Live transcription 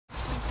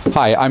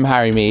Hi, I'm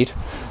Harry Meade,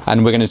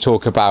 and we're going to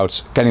talk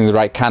about getting the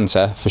right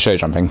canter for show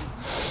jumping.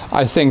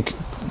 I think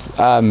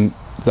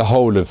the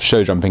whole of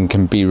show jumping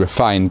can be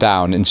refined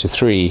down into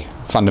three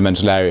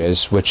fundamental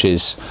areas, which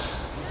is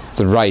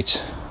the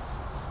right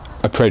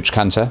approach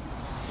canter,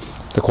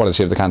 the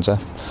quality of the canter,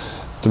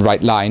 the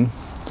right line,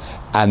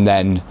 and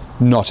then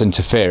not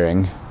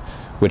interfering,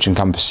 which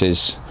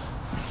encompasses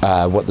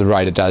what the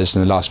rider does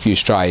in the last few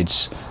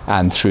strides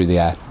and through the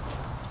air.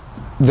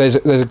 There's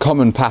a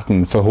common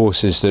pattern for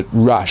horses that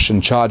rush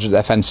and charge at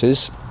their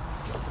fences,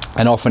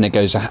 and often it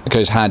goes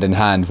hand in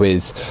hand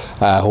with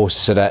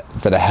horses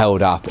that are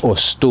held up or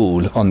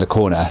stall on the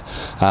corner.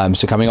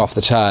 So coming off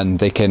the turn,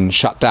 they can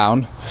shut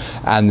down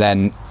and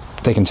then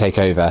they can take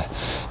over.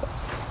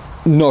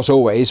 Not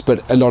always,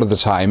 but a lot of the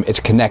time it's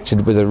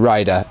connected with a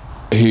rider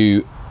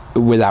who,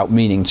 without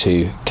meaning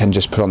to, can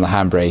just put on the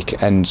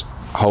handbrake and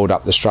hold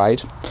up the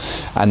stride.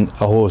 And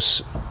a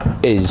horse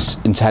is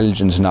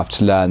intelligent enough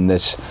to learn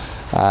that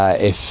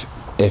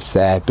if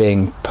they're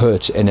being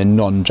put in a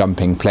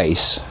non-jumping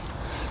place,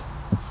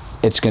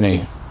 it's going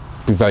to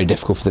be very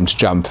difficult for them to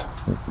jump,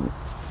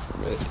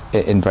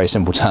 in very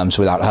simple terms,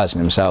 without hurting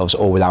themselves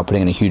or without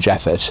putting in a huge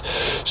effort.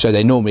 So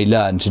they normally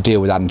learn to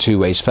deal with that in two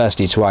ways.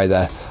 Firstly, to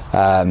either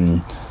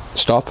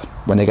stop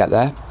when they get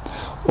there,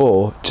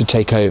 or to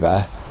take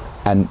over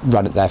and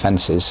run at their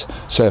fences.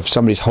 So if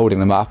somebody's holding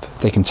them up,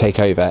 they can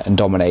take over and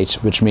dominate,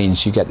 which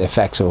means you get the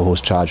effects of a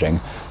horse charging.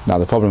 Now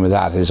the problem with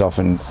that is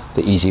often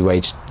the easy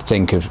way to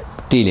think of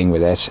dealing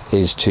with it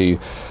is to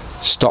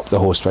stop the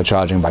horse by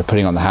charging by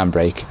putting on the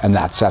handbrake, and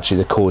that's actually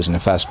the cause in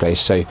the first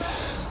place. So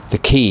the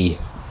key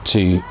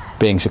to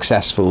being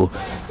successful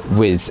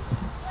with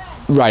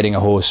riding a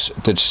horse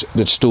that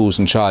stalls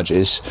and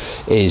charges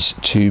is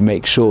to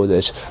make sure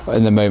that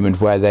in the moment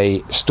where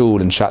they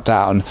stall and shut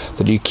down,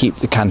 that you keep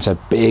the canter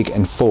big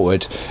and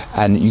forward,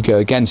 and you go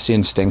against the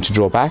instinct to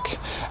draw back,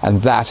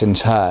 and that in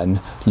turn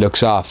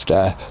looks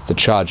after the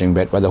charging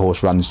bit where the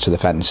horse runs to the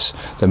fence.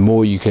 The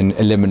more you can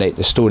eliminate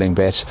the stalling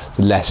bit,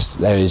 the less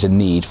there is a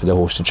need for the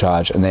horse to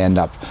charge, and they end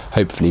up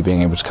hopefully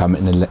being able to come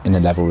in a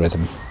level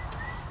rhythm.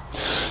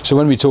 So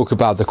when we talk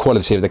about the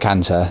quality of the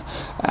canter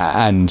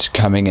and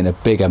coming in a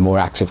bigger, more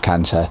active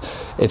canter,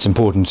 it's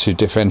important to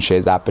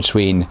differentiate that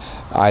between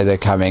either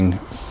coming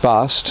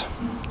fast,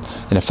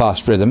 in a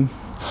fast rhythm,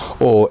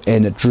 or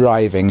in a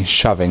driving,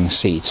 shoving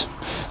seat.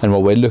 And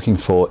what we're looking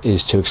for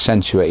is to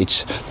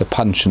accentuate the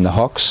punch and the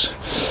hocks.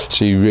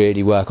 So you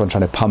really work on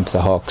trying to pump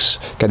the hocks,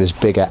 get as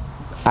big a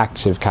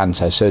active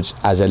canter so it's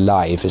as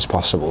alive as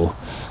possible,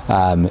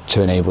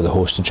 to enable the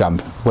horse to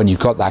jump. When you've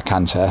got that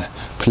canter,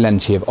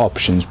 plenty of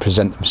options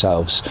present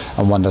themselves,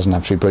 and one doesn't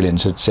have to be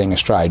brilliant at seeing a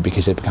stride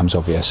because it becomes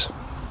obvious.